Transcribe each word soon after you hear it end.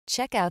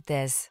Check out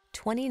this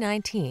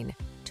 2019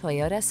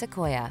 Toyota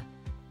Sequoia.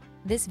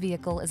 This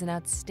vehicle is an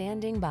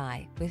outstanding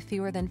buy with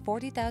fewer than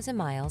 40,000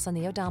 miles on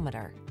the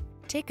odometer.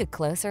 Take a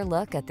closer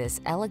look at this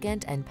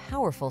elegant and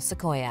powerful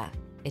Sequoia.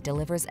 It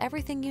delivers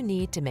everything you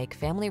need to make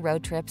family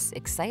road trips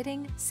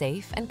exciting,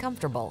 safe, and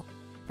comfortable.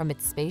 From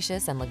its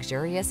spacious and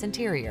luxurious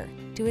interior,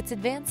 to its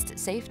advanced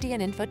safety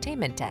and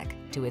infotainment tech,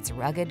 to its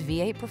rugged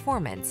V8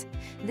 performance,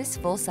 this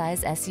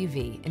full-size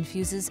SUV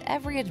infuses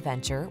every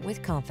adventure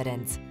with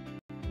confidence.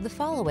 The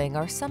following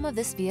are some of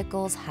this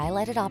vehicle's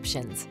highlighted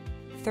options: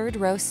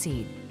 third-row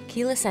seat,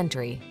 keyless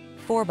entry,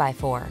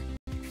 4x4,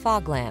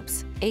 fog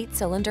lamps,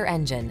 8-cylinder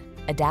engine,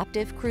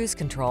 adaptive cruise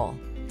control,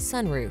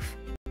 sunroof,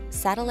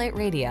 satellite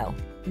radio,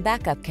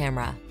 backup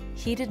camera,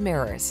 heated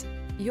mirrors.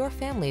 Your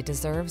family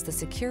deserves the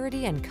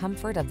security and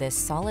comfort of this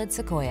solid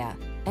Sequoia,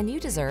 and you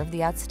deserve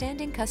the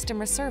outstanding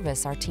customer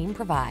service our team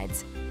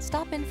provides.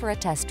 Stop in for a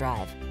test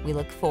drive. We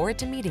look forward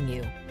to meeting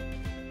you.